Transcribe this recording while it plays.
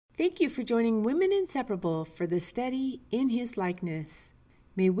Thank you for joining Women Inseparable for the study in His likeness.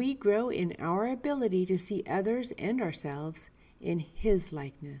 May we grow in our ability to see others and ourselves in His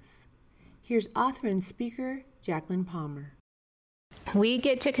likeness. Here's author and speaker Jacqueline Palmer. We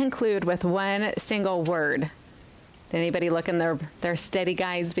get to conclude with one single word. Did anybody look in their study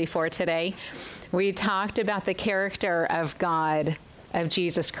guides before today? We talked about the character of God, of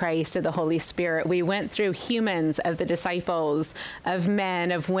Jesus Christ, of the Holy Spirit. We went through humans, of the disciples, of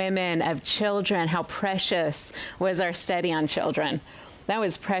men, of women, of children. How precious was our study on children. That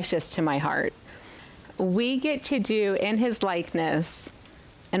was precious to my heart. We get to do in His likeness,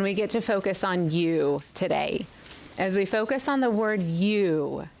 and we get to focus on you today. As we focus on the word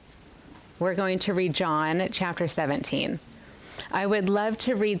you, we're going to read John chapter 17. I would love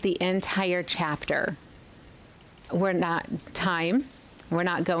to read the entire chapter. We're not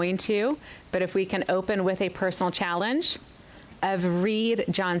going to, but if we can open with a personal challenge of read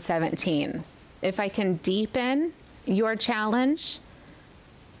John 17. If I can deepen your challenge,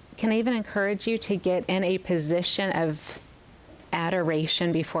 can I even encourage you to get in a position of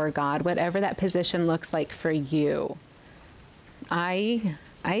adoration before God, whatever that position looks like for you. I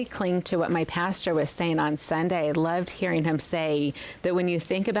cling to what my pastor was saying on Sunday. I loved hearing him say that when you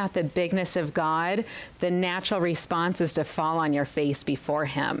think about the bigness of God, the natural response is to fall on your face before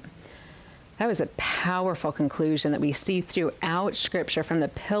Him. That was a powerful conclusion that we see throughout Scripture, from the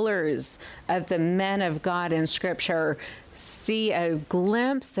pillars of the men of God in Scripture, see a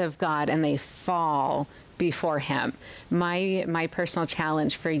glimpse of God and they fall before Him. My personal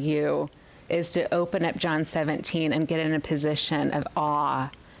challenge for you is to open up John 17 and get in a position of awe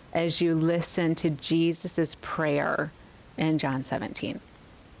as you listen to Jesus' prayer in John 17.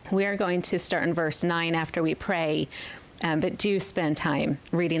 We are going to start in verse 9 after we pray, but do spend time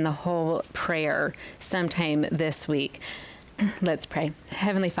reading the whole prayer sometime this week. Let's pray.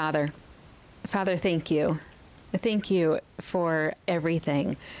 Heavenly Father, thank you. Thank you for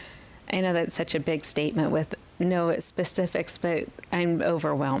everything. I know that's such a big statement with no specifics, but I'm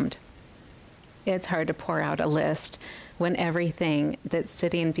overwhelmed. It's hard to pour out a list when everything that's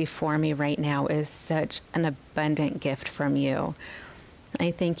sitting before me right now is such an abundant gift from you. I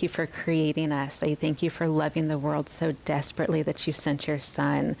thank you for creating us. I thank you for loving the world so desperately that you sent your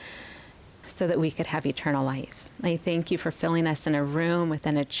Son so that we could have eternal life. I thank you for filling us in a room,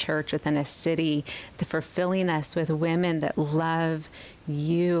 within a church, within a city, for filling us with women that love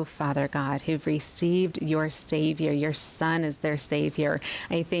you, Father God, who've received your Savior. Your Son is their Savior.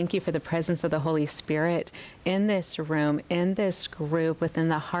 I thank you for the presence of the Holy Spirit in this room, in this group, within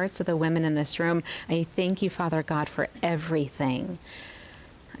the hearts of the women in this room. I thank you, Father God, for everything.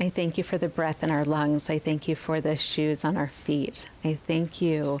 I thank you for the breath in our lungs. I thank you for the shoes on our feet. I thank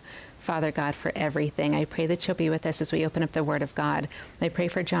you, Father God, for everything. I pray that you'll be with us as we open up the Word of God. I pray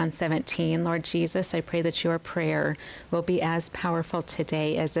for John 17. Lord Jesus, I pray that your prayer will be as powerful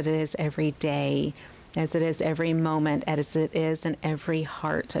today as it is every day, as it is every moment, as it is in every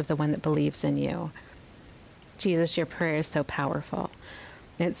heart of the one that believes in you. Jesus, your prayer is so powerful.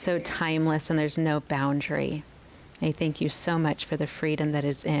 It's so timeless and there's no boundary. I thank you so much for the freedom that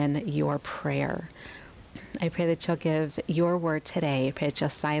is in your prayer. I pray that you'll give your word today. I pray that you'll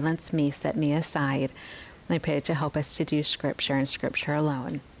silence me, set me aside. I pray that you'll help us to do Scripture and Scripture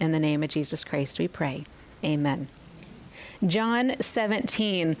alone. In the name of Jesus Christ we pray. Amen. John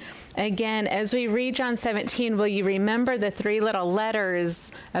 17. Again, as we read John 17, will you remember the three little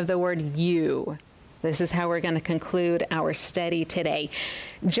letters of the word you? This is how we're going to conclude our study today.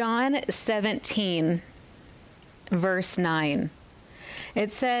 John 17, verse 9.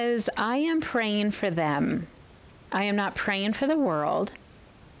 It says, I am praying for them. I am not praying for the world,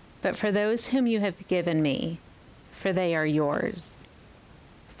 but for those whom you have given me, for they are yours.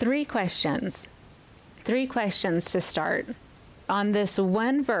 Three questions to start on this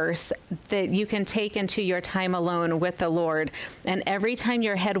one verse that you can take into your time alone with the Lord. And every time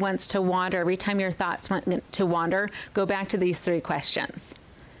your head wants to wander, every time your thoughts want to wander, go back to these three questions.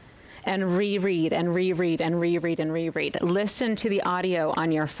 And reread and reread and reread and reread. Listen to the audio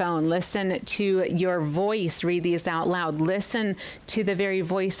on your phone. Listen to your voice read these out loud. Listen to the very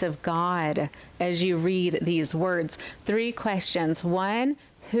voice of God as you read these words. Three questions. One,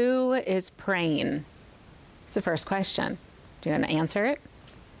 who is praying? It's the first question. Do you want to answer it?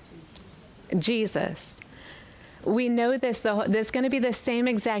 Jesus. We know this, there's going to be the same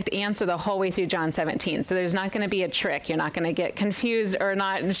exact answer the whole way through John 17. So there's not going to be a trick. You're not going to get confused or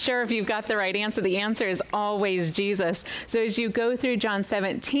not sure if you've got the right answer. The answer is always Jesus. So as you go through John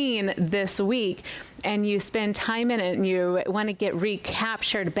 17 this week, and you spend time in it and you want to get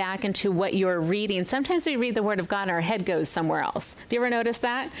recaptured back into what you're reading. Sometimes we read the Word of God and our head goes somewhere else. Have you ever noticed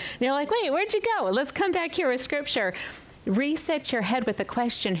that? And you're like, wait, where'd you go? Let's come back here with Scripture. Reset your head with the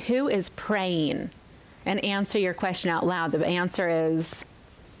question, who is praying? And answer your question out loud. The answer is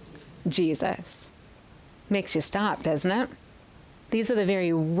Jesus. Makes you stop, doesn't it? These are the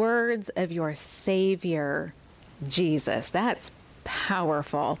very words of your Savior, Jesus. That's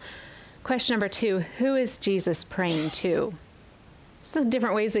powerful. Question number 2, who is Jesus praying to? There's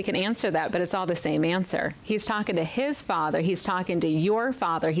different ways we can answer that, but it's all the same answer. He's talking to his Father. He's talking to your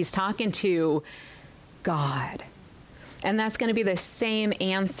Father. He's talking to God. And that's going to be the same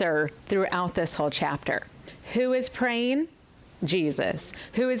answer throughout this whole chapter. Who is praying? Jesus.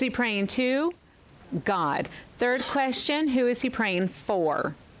 Who is he praying to? God. Third question, who is he praying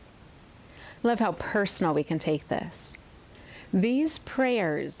for? Love how personal we can take this. These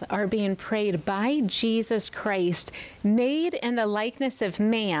prayers are being prayed by Jesus Christ, made in the likeness of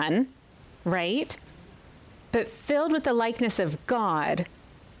man, right? But filled with the likeness of God,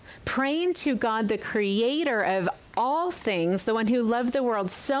 praying to God, the creator of all things, the one who loved the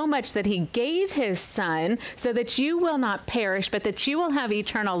world so much that he gave his Son so that you will not perish, but that you will have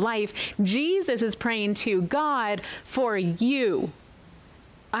eternal life. Jesus is praying to God for you.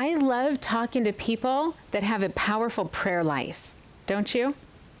 I love talking to people that have a powerful prayer life, don't you?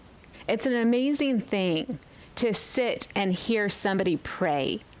 It's an amazing thing to sit and hear somebody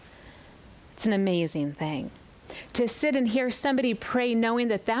pray. It's an amazing thing. To sit and hear somebody pray knowing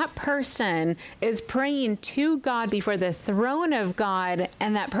that that person is praying to God before the throne of God,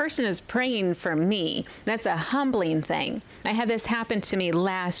 and that person is praying for me. That's a humbling thing. I had this happen to me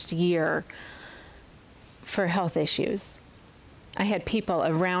last year for health issues. I had people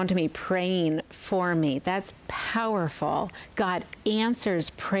around me praying for me. That's powerful. God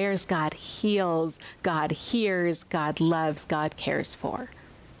answers prayers. God heals. God hears. God loves. God cares for.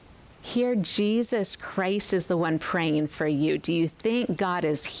 Here, Jesus Christ is the one praying for you. Do you think God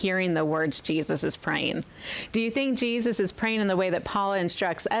is hearing the words Jesus is praying? Do you think Jesus is praying in the way that Paul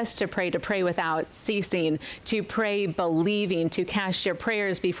instructs us to pray without ceasing, to pray believing, to cast your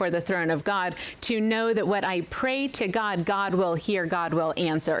prayers before the throne of God, to know that what I pray to God, God will hear, God will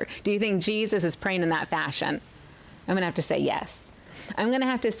answer? Do you think Jesus is praying in that fashion? I'm going to have to say yes. I'm going to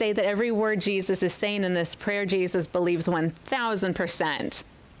have to say that every word Jesus is saying in this prayer, Jesus believes 1,000%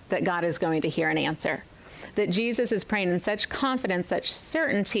 that God is going to hear and answer. That Jesus is praying in such confidence, such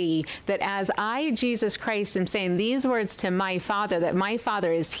certainty, that as I, Jesus Christ, am saying these words to my Father, that my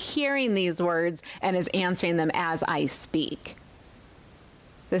Father is hearing these words and is answering them as I speak.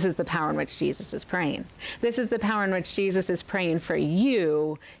 This is the power in which Jesus is praying. This is the power in which Jesus is praying for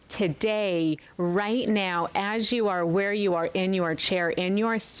you today, right now, as you are where you are in your chair, in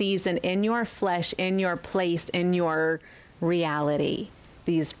your season, in your flesh, in your place, in your reality.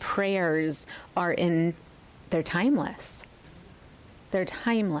 These prayers they're timeless. They're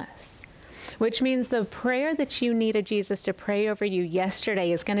timeless. Which means the prayer that you needed Jesus to pray over you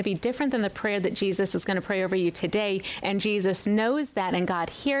yesterday is going to be different than the prayer that Jesus is going to pray over you today. And Jesus knows that, and God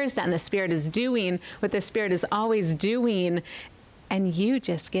hears that, and the Spirit is doing what the Spirit is always doing, and you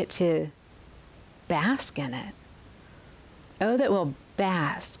just get to bask in it. Oh, that we'll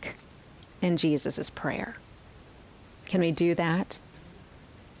bask in Jesus' prayer. Can we do that?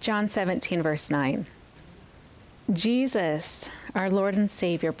 John 17, verse 9. Jesus, our Lord and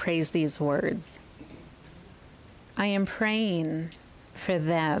Savior, prays these words. I am praying for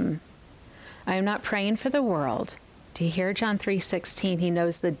them. I am not praying for the world. Do you hear John 3:16? He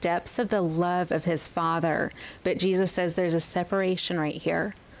knows the depths of the love of his Father. But Jesus says there's a separation right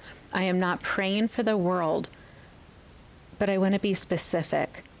here. I am not praying for the world, but I want to be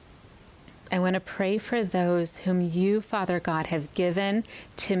specific. I want to pray for those whom you, Father God, have given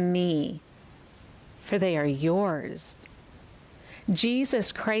to me, for they are yours.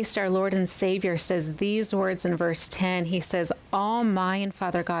 Jesus Christ, our Lord and Savior, says these words in verse 10. He says, all mine,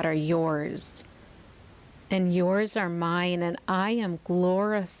 Father God, are yours, and yours are mine, and I am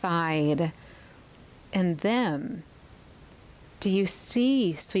glorified in them. Do you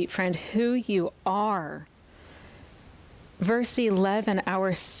see, sweet friend, who you are? Verse 11,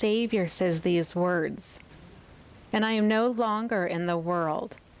 our Savior says these words, and I am no longer in the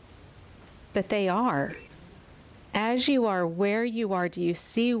world, but they are. As you are where you are, do you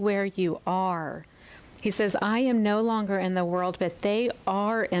see where you are? He says, I am no longer in the world, but they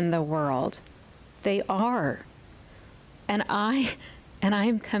are in the world. They are. And I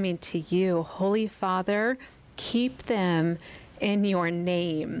am coming to you, Holy Father, keep them in your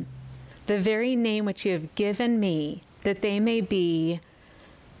name, the very name which you have given me, that they may be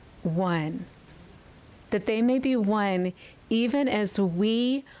one. That they may be one, even as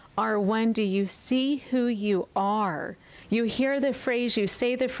we are one. Do you see who you are? You hear the phrase, you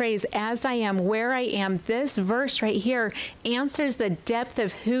say the phrase, as I am, where I am. This verse right here answers the depth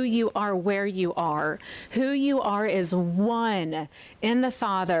of who you are, where you are. Who you are is one in the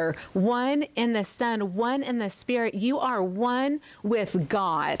Father, one in the Son, one in the Spirit. You are one with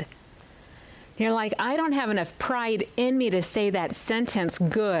God. You're like, I don't have enough pride in me to say that sentence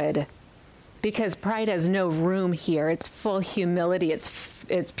good, because pride has no room here. It's full humility.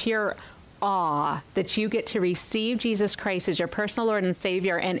 It's pure awe that you get to receive Jesus Christ as your personal Lord and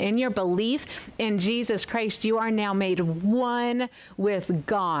Savior. And in your belief in Jesus Christ, you are now made one with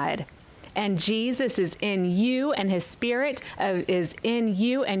God. And Jesus is in you, and his Spirit is in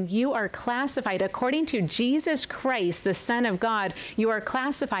you, and you are classified according to Jesus Christ, the Son of God. You are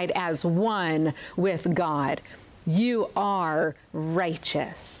classified as one with God. You are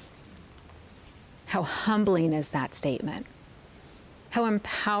righteous. How humbling is that statement? How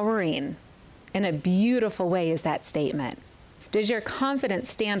empowering in a beautiful way is that statement? Does your confidence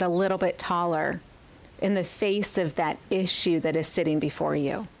stand a little bit taller in the face of that issue that is sitting before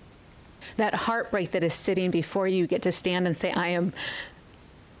you? That heartbreak that is sitting before you, get to stand and say, I am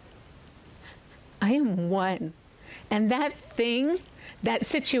one. And that thing, that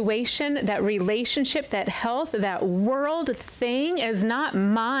situation, that relationship, that health, that world thing is not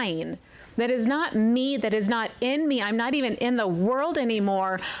mine. That is not me. That is not in me. I'm not even in the world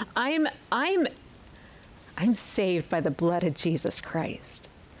anymore. I'm saved by the blood of Jesus Christ.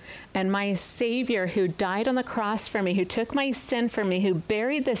 And my Savior, who died on the cross for me, who took my sin for me, who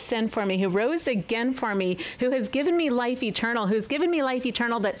buried the sin for me, who rose again for me, who has given me life eternal, who's given me life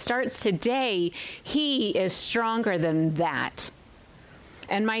eternal that starts today, he is stronger than that.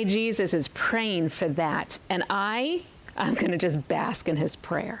 And my Jesus is praying for that. And I'm going to just bask in his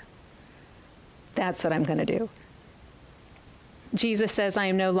prayer. That's what I'm going to do. Jesus says, I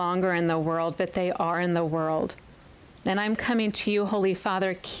am no longer in the world, but they are in the world. And I'm coming to you, Holy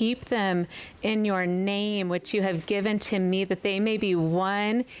Father. Keep them in your name, which you have given to me, that they may be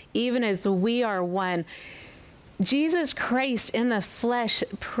one, even as we are one. Jesus Christ in the flesh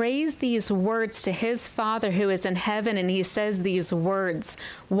prays these words to his Father who is in heaven, and he says these words,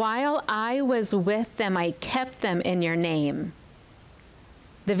 while I was with them, I kept them in your name,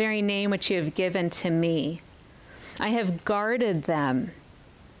 the very name which you have given to me. I have guarded them.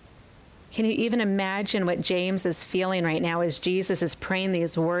 Can you even imagine what James is feeling right now as Jesus is praying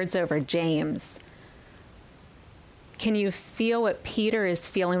these words over James? Can you feel what Peter is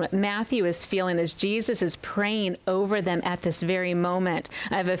feeling, what Matthew is feeling as Jesus is praying over them at this very moment?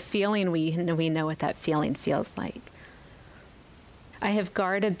 I have a feeling we know what that feeling feels like. I have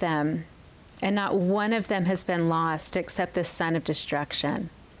guarded them, and not one of them has been lost except the son of destruction,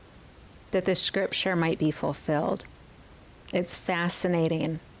 that the scripture might be fulfilled. It's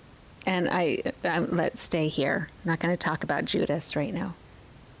fascinating. And let's stay here. I'm not going to talk about Judas right now.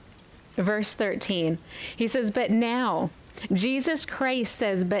 Verse 13, he says, but now, Jesus Christ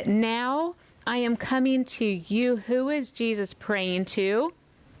says, but now I am coming to you. Who is Jesus praying to?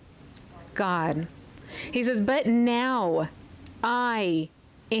 God. He says, but now I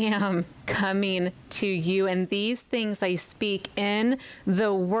am coming to you, and these things I speak in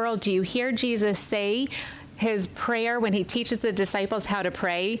the world. Do you hear Jesus say his prayer when he teaches the disciples how to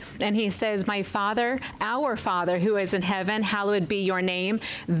pray? And he says, my Father, our Father who is in heaven, hallowed be your name.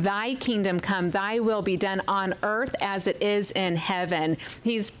 Thy kingdom come, thy will be done on earth as it is in heaven.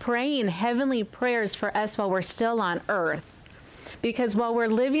 He's praying heavenly prayers for us while we're still on earth. Because while we're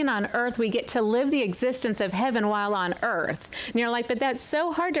living on earth, we get to live the existence of heaven while on earth. And you're like, but that's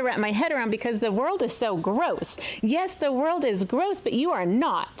so hard to wrap my head around because the world is so gross. Yes, the world is gross, but you are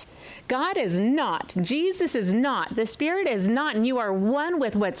not. God is not. Jesus is not. The Spirit is not. And you are one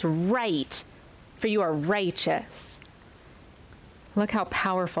with what's right, for you are righteous. Look how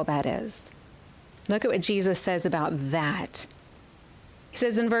powerful that is. Look at what Jesus says about that. He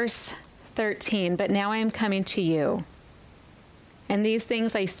says in verse 13, but now I am coming to you, and these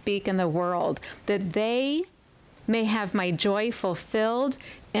things I speak in the world, that they may have my joy fulfilled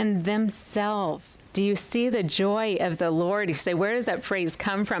in themselves. Do you see the joy of the Lord? You say, where does that phrase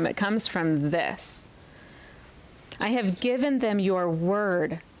come from? It comes from this. I have given them your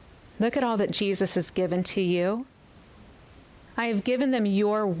word. Look at all that Jesus has given to you. I have given them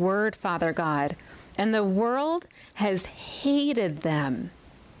your word, Father God, and the world has hated them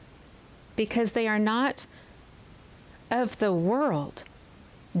because they are not of the world,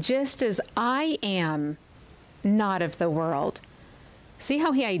 just as I am not of the world. See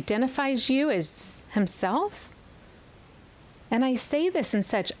how he identifies you as himself? And I say this in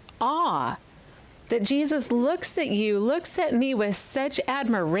such awe that Jesus looks at you, looks at me with such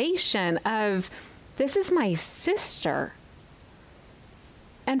admiration of, this is my sister.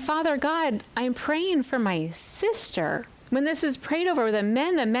 And Father God, I'm praying for my sister. When this is prayed over the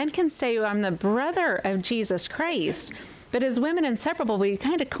men can say, I'm the brother of Jesus Christ. But as women inseparable, we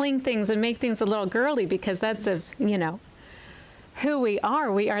kind of cling things and make things a little girly because that's of, who we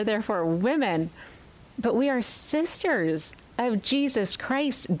are. We are therefore women. But we are sisters of Jesus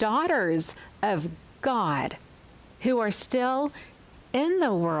Christ, daughters of God, who are still in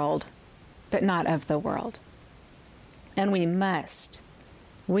the world, but not of the world. And we must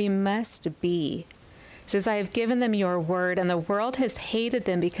be. It says, I have given them your word, and the world has hated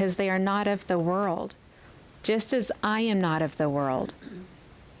them because they are not of the world, just as I am not of the world.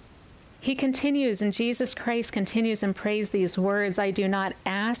 He continues, and Jesus Christ continues and prays these words, I do not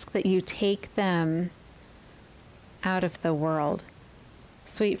ask that you take them out of the world.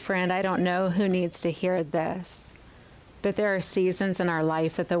 Sweet friend, I don't know who needs to hear this, but there are seasons in our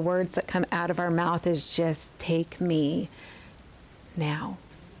life that the words that come out of our mouth is just take me now.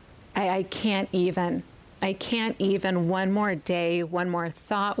 I can't even one more day, one more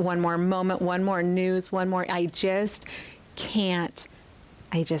thought, one more moment, one more news, I just can't.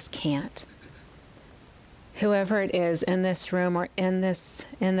 Whoever it is in this room or in this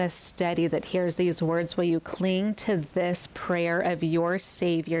study that hears these words, will you cling to this prayer of your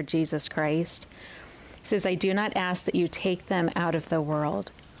Savior, Jesus Christ? He says, I do not ask that you take them out of the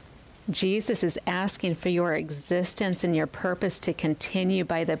world. Jesus is asking for your existence and your purpose to continue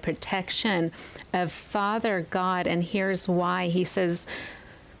by the protection of Father God. And here's why. He says,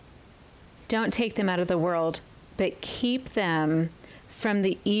 don't take them out of the world, but keep them from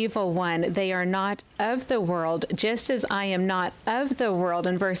the evil one. They are not of the world, just as I am not of the world.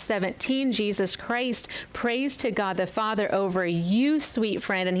 In verse 17, Jesus Christ prays to God the Father over you, sweet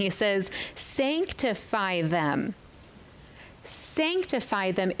friend, and he says, sanctify them.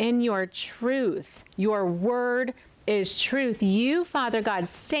 Sanctify them in your truth. Your word is truth. You, Father God,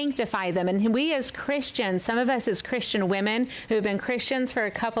 sanctify them. And we as Christians, some of us as Christian women who have been Christians for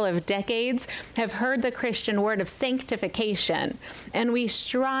a couple of decades, have heard the Christian word of sanctification. And we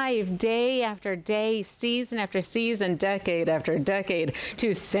strive day after day, season after season, decade after decade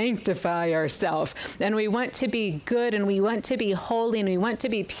to sanctify ourselves. And we want to be good, and we want to be holy, and we want to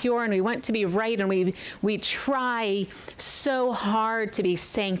be pure, and we want to be right, and we try so hard to be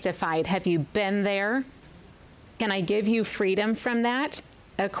sanctified. Have you been there? Can I give you freedom from that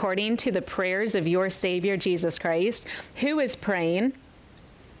according to the prayers of your Savior, Jesus Christ? Who is praying?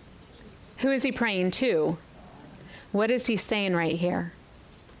 Who is he praying to? What is he saying right here?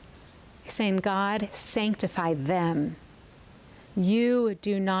 He's saying, God, sanctify them. You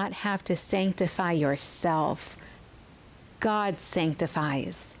do not have to sanctify yourself. God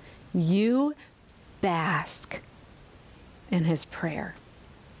sanctifies. You bask in his prayer.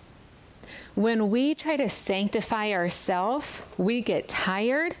 When we try to sanctify ourselves, we get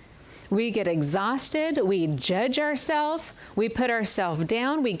tired, we get exhausted, we judge ourselves, we put ourselves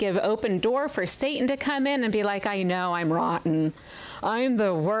down, we give open door for Satan to come in and be like, I know I'm rotten, I'm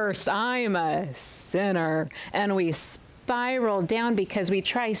the worst, I'm a sinner. And we spiral down because we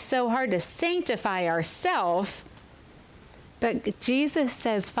try so hard to sanctify ourselves. But Jesus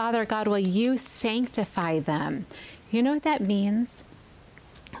says, Father God, will you sanctify them? You know what that means?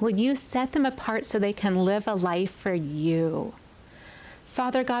 Will you set them apart so they can live a life for you?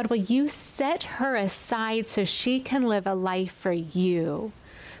 Father God, will you set her aside so she can live a life for you?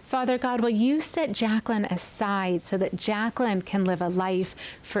 Father God, will you set Jacqueline aside so that Jacqueline can live a life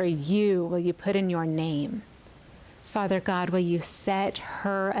for you? Will you put in your name? Father God, will you set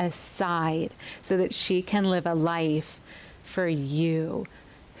her aside so that she can live a life for you?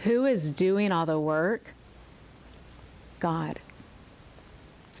 Who is doing all the work? God.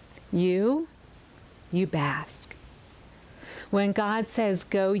 You bask. When God says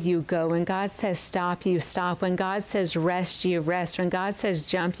go, you go. When God says stop, you stop. When God says rest, you rest. When God says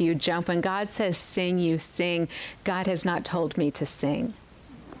jump, you jump. When God says sing, you sing. God has not told me to sing.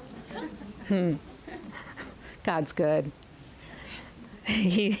 God's good.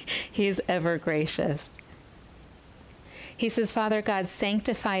 He's ever gracious. He says, Father God,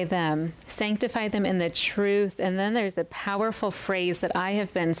 sanctify them in the truth. And then there's a powerful phrase that I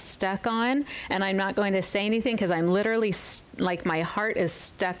have been stuck on, and I'm not going to say anything because I'm literally, like, my heart is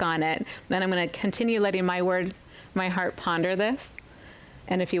stuck on it. Then I'm going to continue letting my heart ponder this.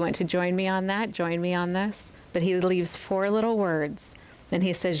 And if you want to join me on that, join me on this. But he leaves 4 little words. And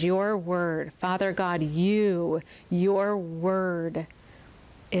he says, your word, Father God, your word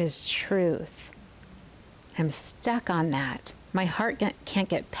is truth. I'm stuck on that. My heart can't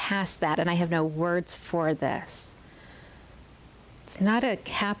get past that, and I have no words for this. It's not a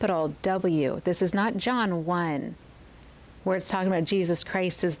capital W. This is not John 1, where it's talking about Jesus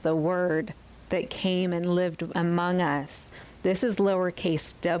Christ as the Word that came and lived among us. This is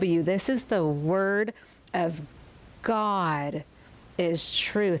lowercase w. This is the Word of God is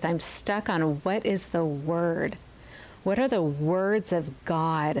truth. I'm stuck on what is the Word. What are the words of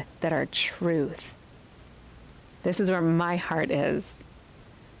God that are truth? This is where my heart is.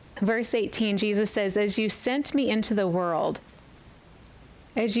 Verse 18, Jesus says, as you sent me into the world,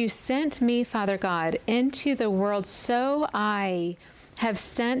 as you sent me, Father God, into the world, so I have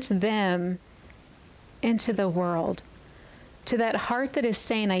sent them into the world. To that heart that is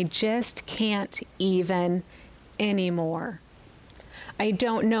saying, I just can't even anymore. I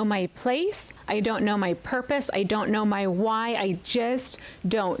don't know my place. I don't know my purpose. I don't know my why. I just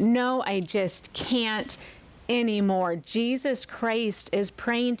don't know. I just can't anymore. Jesus Christ is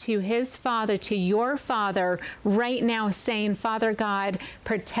praying to his Father, to your Father right now, saying, Father God,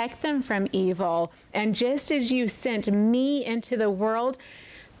 protect them from evil. And just as you sent me into the world,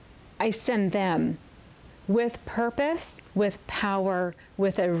 I send them with purpose, with power,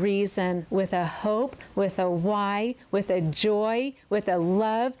 with a reason, with a hope, with a why, with a joy, with a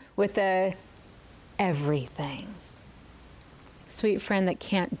love, with a everything. Sweet friend that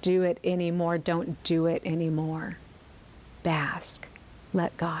can't do it anymore, don't do it anymore. Bask.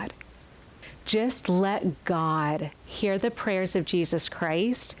 Let God. Just let God hear the prayers of Jesus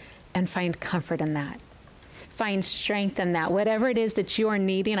Christ and find comfort in that. Find strength in that. Whatever it is that you are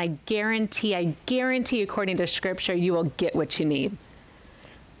needing, I guarantee, according to Scripture, you will get what you need.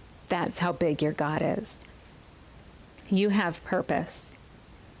 That's how big your God is. You have purpose.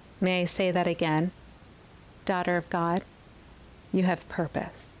 May I say that again? Daughter of God, you have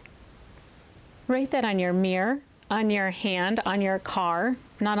purpose. Write that on your mirror, on your hand, on your car,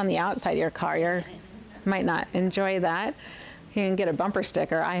 not on the outside of your car. You might not enjoy that. You can get a bumper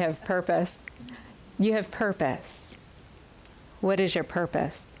sticker, I have purpose. You have purpose. What is your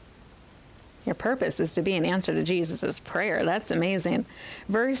purpose? Your purpose is to be an answer to Jesus' prayer. That's amazing.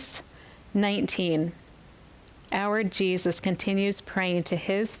 Verse 19. Our Jesus continues praying to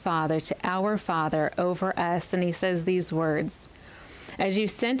his Father, to our Father over us, and he says these words, as you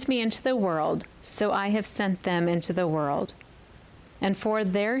sent me into the world, so I have sent them into the world. And for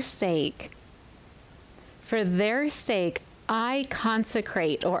their sake, I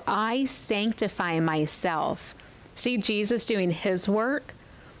consecrate or I sanctify myself. See Jesus doing his work?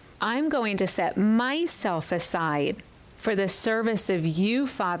 I'm going to set myself aside for the service of you,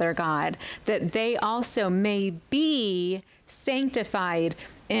 Father God, that they also may be sanctified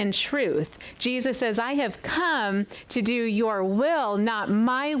in truth. Jesus says, I have come to do your will, not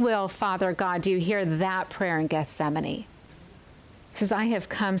my will, Father God. Do you hear that prayer in Gethsemane? He says, I have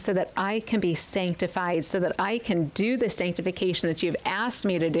come so that I can be sanctified, so that I can do the sanctification that you've asked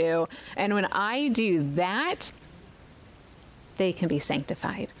me to do. And when I do that, they can be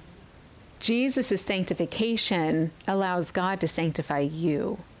sanctified. Jesus' sanctification allows God to sanctify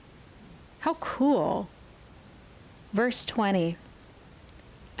you. How cool. Verse 20,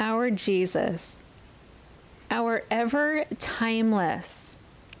 our Jesus, our ever timeless,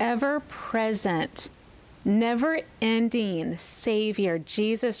 ever present, never-ending Savior,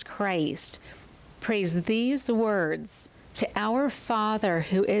 Jesus Christ, prays these words to our Father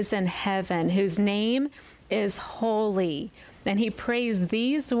who is in heaven, whose name is holy. And he prays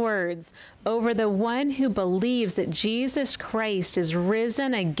these words over the one who believes that Jesus Christ is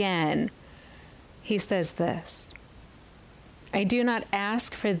risen again. He says this, I do not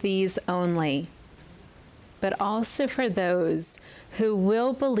ask for these only, but also for those who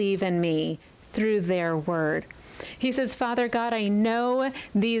will believe in me through their word. He says, Father God, I know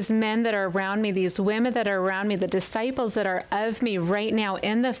these men that are around me, these women that are around me, the disciples that are of me right now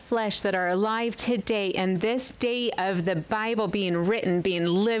in the flesh that are alive today in this day of the Bible being written, being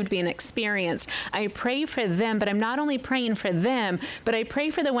lived, being experienced. I pray for them, but I'm not only praying for them, but I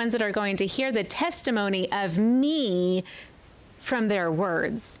pray for the ones that are going to hear the testimony of me from their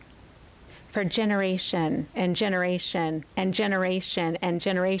words. For generation and generation and generation and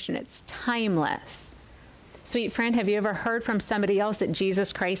generation. It's timeless. Sweet friend, have you ever heard from somebody else that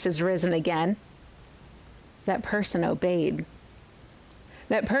Jesus Christ is risen again? That person obeyed.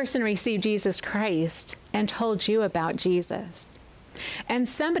 That person received Jesus Christ and told you about Jesus. And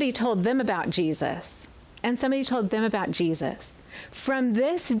somebody told them about Jesus. And somebody told them about Jesus. From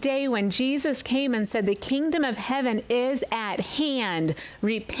this day when Jesus came and said, the kingdom of heaven is at hand,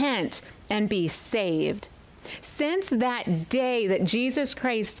 repent and be saved. Since that day that Jesus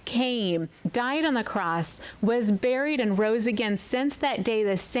Christ came, died on the cross, was buried, and rose again, since that day,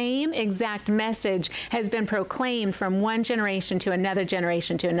 the same exact message has been proclaimed from one generation to another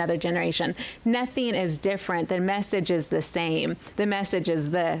generation to another generation. Nothing is different. The message is the same. The message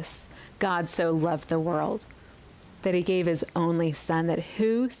is this: God so loved the world that he gave his only Son, that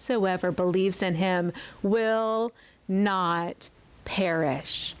whosoever believes in him will not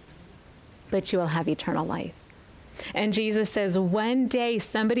perish, but you will have eternal life. And Jesus says, one day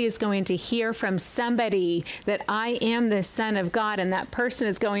somebody is going to hear from somebody that I am the Son of God, and that person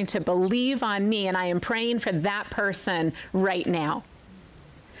is going to believe on me, and I am praying for that person right now.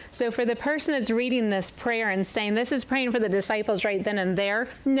 So for the person that's reading this prayer and saying, this is praying for the disciples right then and there,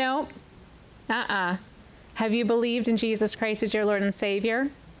 no, Have you believed in Jesus Christ as your Lord and Savior?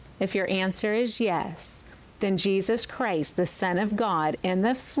 If your answer is yes, then Jesus Christ, the Son of God in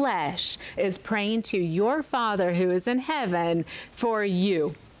the flesh, is praying to your Father who is in heaven for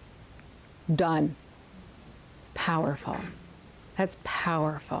you. Done. Powerful. That's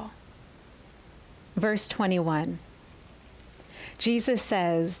powerful. Verse 21. Jesus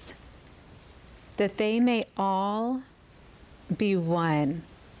says that they may all be one.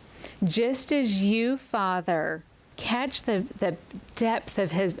 Just as you, Father, catch the depth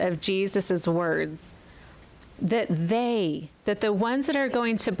of Jesus' words, that the ones that are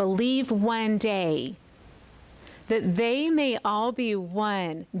going to believe one day, that they may all be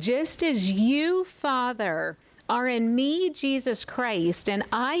one, just as you, Father, are in me, Jesus Christ, and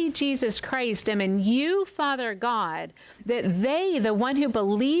I, Jesus Christ, am in you, Father God, that they, the one who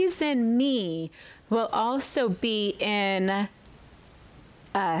believes in me, will also be in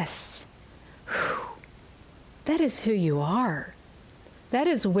us. Whew. That is who you are. That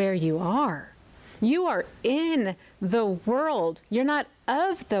is where you are. You are in the world. You're not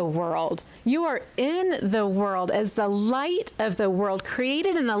of the world. You are in the world as the light of the world,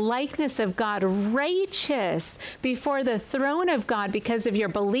 created in the likeness of God, righteous before the throne of God because of your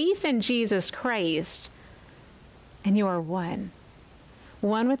belief in Jesus Christ. And you are one.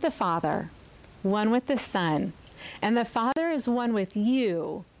 One with the Father, one with the Son. And the Father is one with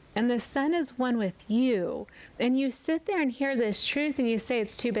you, and the Son is one with you. And you sit there and hear this truth and you say,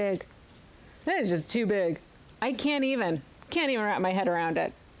 it's too big. That is just too big. I can't even wrap my head around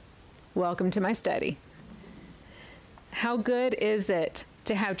it. Welcome to my study. How good is it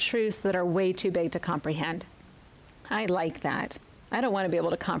to have truths that are way too big to comprehend? I like that. I don't want to be able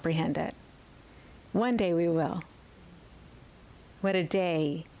to comprehend it. One day we will. What a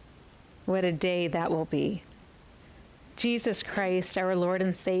day that will be. Jesus Christ, our Lord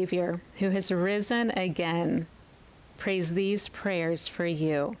and Savior, who has risen again, prays these prayers for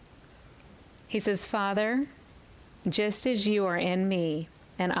you. He says, Father, just as you are in me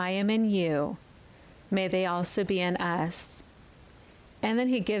and I am in you, may they also be in us. And then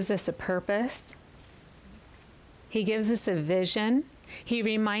he gives us a purpose. He gives us a vision. He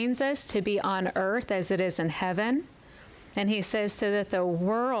reminds us to be on earth as it is in heaven. And he says, so that the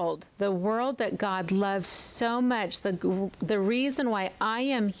world that God loves so much, the reason why I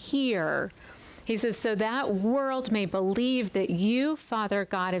am here, he says, so that world may believe that you, Father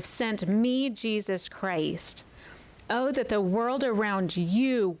God, have sent me, Jesus Christ. Oh, that the world around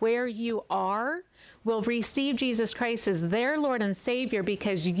you, where you are, will receive Jesus Christ as their Lord and Savior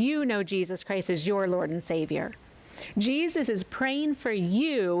because you know Jesus Christ as your Lord and Savior. Jesus is praying for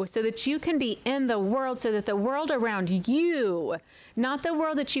you so that you can be in the world, so that the world around you, not the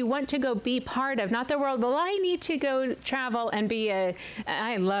world that you want to go be part of, not the world, well, I need to go travel and be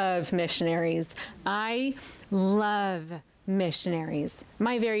I love missionaries. I love missionaries.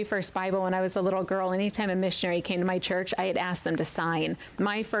 My very first Bible when I was a little girl, anytime a missionary came to my church, I had asked them to sign.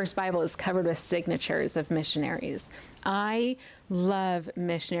 My first Bible is covered with signatures of missionaries. I love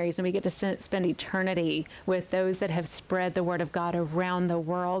missionaries, and we get to spend eternity with those that have spread the word of God around the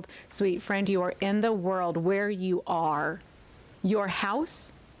world. Sweet friend, you are in the world where you are. Your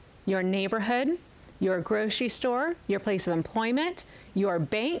house, your neighborhood, your grocery store, your place of employment, your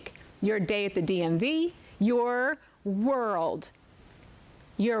bank, your day at the DMV, your world.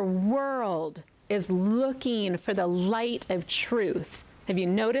 Your world is looking for the light of truth. Have you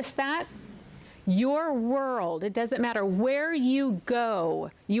noticed that? Your world, it doesn't matter where you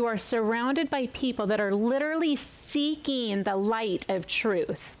go, you are surrounded by people that are literally seeking the light of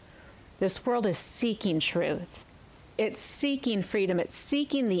truth. This world is seeking truth. It's seeking freedom. It's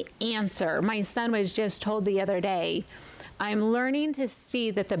seeking the answer. My son was just told the other day, I'm learning to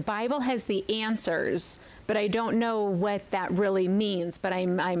see that the Bible has the answers, but I don't know what that really means, but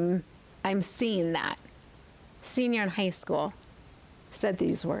I'm seeing that. Senior in high school said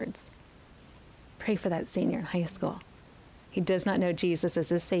these words. Pray for that senior in high school. He does not know Jesus as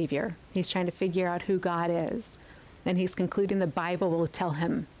his Savior. He's trying to figure out who God is. And he's concluding the Bible will tell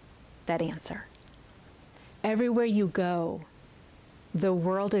him that answer. Everywhere you go, the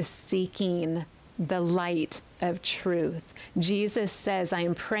world is seeking the light of truth. Jesus says, I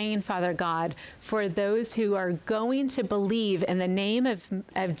am praying, Father God, for those who are going to believe in the name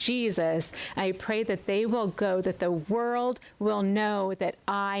of Jesus. I pray that they will go, that the world will know that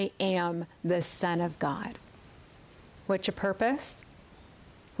I am the Son of God. What's your purpose?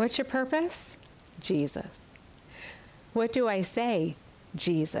 What's your purpose? Jesus. What do I say?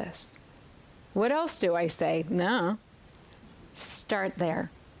 Jesus. What else do I say? No. Start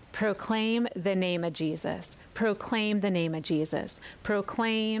there. Proclaim the name of Jesus. Proclaim the name of Jesus.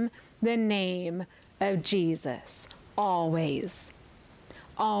 Proclaim the name of Jesus. Always.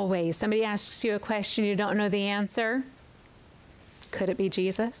 Always. Somebody asks you a question, you don't know the answer. Could it be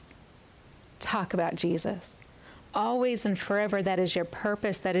Jesus? Talk about Jesus. Always and forever, that is your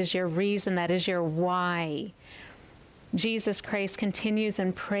purpose, that is your reason, that is your why. Jesus Christ continues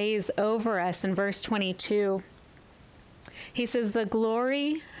and prays over us in verse 22. He says, the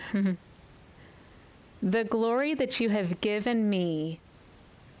glory that you have given me,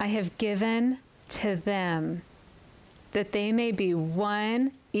 I have given to them, that they may be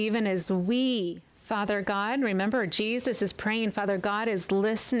one, even as we, Father God. Remember, Jesus is praying. Father God is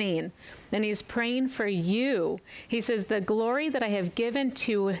listening, and he's praying for you. He says, the glory that I have given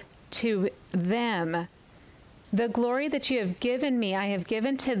to them, the glory that you have given me, I have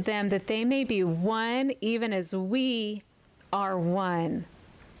given to them, that they may be one, even as we are one.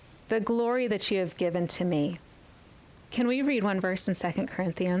 The glory that you have given to me. Can we read one verse in 2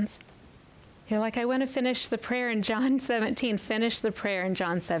 Corinthians? You're like, I want to finish the prayer in John 17. Finish the prayer in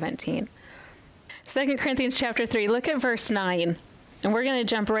John 17. 2 Corinthians chapter 3, look at verse 9. And we're going to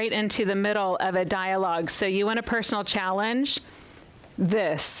jump right into the middle of a dialogue. So you want a personal challenge?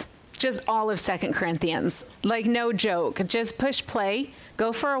 This. Just all of 2 Corinthians. Like, no joke. Just push play,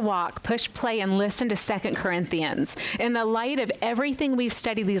 go for a walk, push play, and listen to 2 Corinthians. In the light of everything we've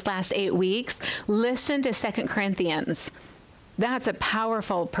studied these last 8 weeks, listen to 2 Corinthians. That's a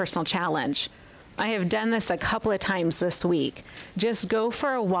powerful personal challenge. I have done this a couple of times this week. Just go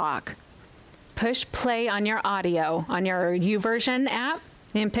for a walk. Push play on your audio, on your YouVersion app.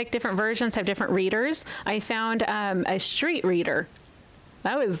 You can pick different versions, have different readers. I found a street reader.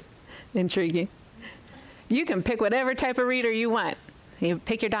 That was intriguing. You can pick whatever type of reader you want. You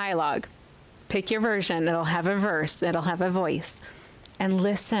pick your dialogue, pick your version. It'll have a verse, it'll have a voice. And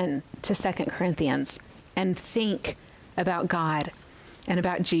listen to 2 Corinthians and think about God and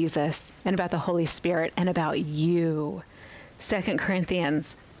about Jesus and about the Holy Spirit and about you. 2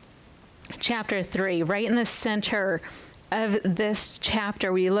 Corinthians chapter 3, right in the center of this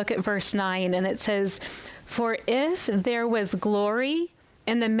chapter, we look at verse 9, and it says, for if there was glory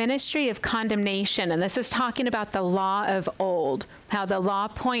in the ministry of condemnation, and this is talking about the law of old, how the law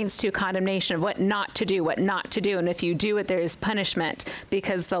points to condemnation of what not to do, and if you do it, there is punishment,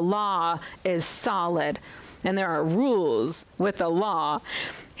 because the law is solid, and there are rules with the law.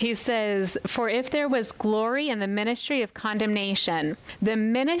 He says, for if there was glory in the ministry of condemnation, the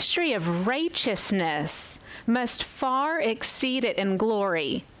ministry of righteousness must far exceed it in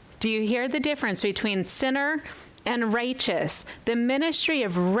glory. Do you hear the difference between sinner and righteous? The ministry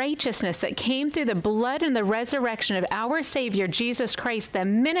of righteousness that came through the blood and the resurrection of our Savior, Jesus Christ, the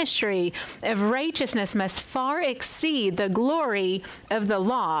ministry of righteousness must far exceed the glory of the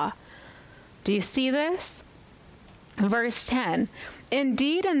law. Do you see this? Verse 10,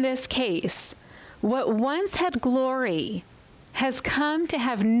 indeed, in this case, what once had glory has come to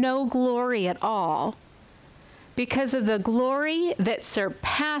have no glory at all, because of the glory that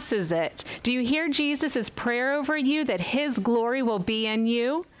surpasses it. Do you hear Jesus' prayer over you, that his glory will be in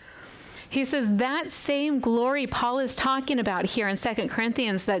you? He says that same glory Paul is talking about here in 2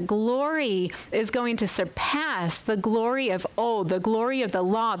 Corinthians, that glory is going to surpass the glory of old, the glory of the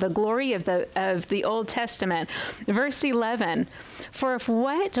law, the glory of the Old Testament. Verse 11, for if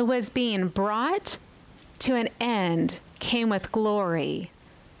what was being brought to an end came with glory,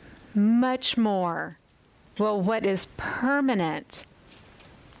 much more will what is permanent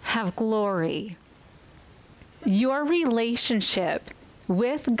have glory. Your relationship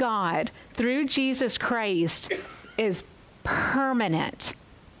with God through Jesus Christ is permanent.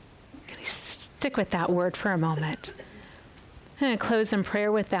 Can you stick with that word for a moment? I'm going to close in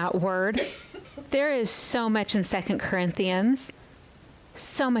prayer with that word. There is so much in 2 Corinthians.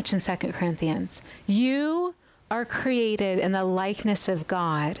 So much in 2 Corinthians. You are created in the likeness of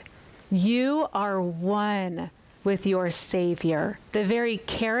God. You are one with your Savior. The very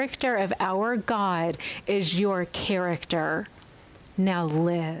character of our God is your character. Now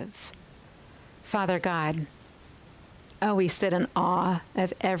live. Father God, oh, we sit in awe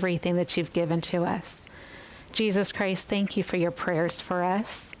of everything that you've given to us. Jesus Christ, thank you for your prayers for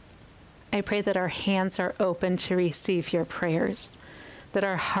us. I pray that our hands are open to receive your prayers, that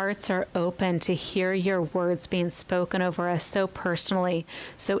our hearts are open to hear your words being spoken over us so personally,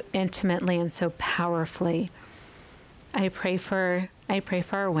 so intimately, and so powerfully. I pray for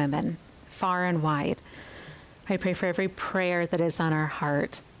our women, far and wide. I pray for every prayer that is on our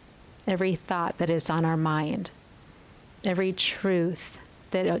heart, every thought that is on our mind, every truth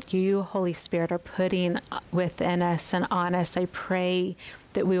that you, Holy Spirit, are putting within us and on us. I pray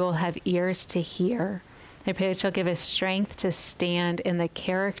that we will have ears to hear. I pray that you'll give us strength to stand in the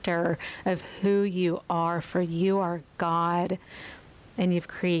character of who you are, for you are God, and you've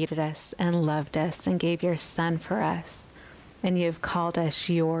created us and loved us and gave your Son for us, and you've called us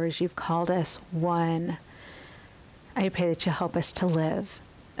yours. You've called us one. I pray that you'll help us to live.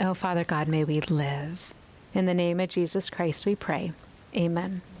 Oh, Father God, may we live. In the name of Jesus Christ, we pray.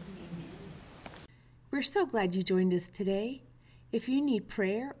 Amen. We're so glad you joined us today. If you need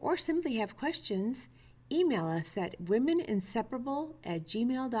prayer or simply have questions, email us at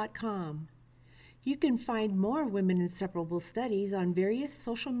womeninseparable@gmail.com. You can find more Women Inseparable studies on various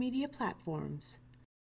social media platforms.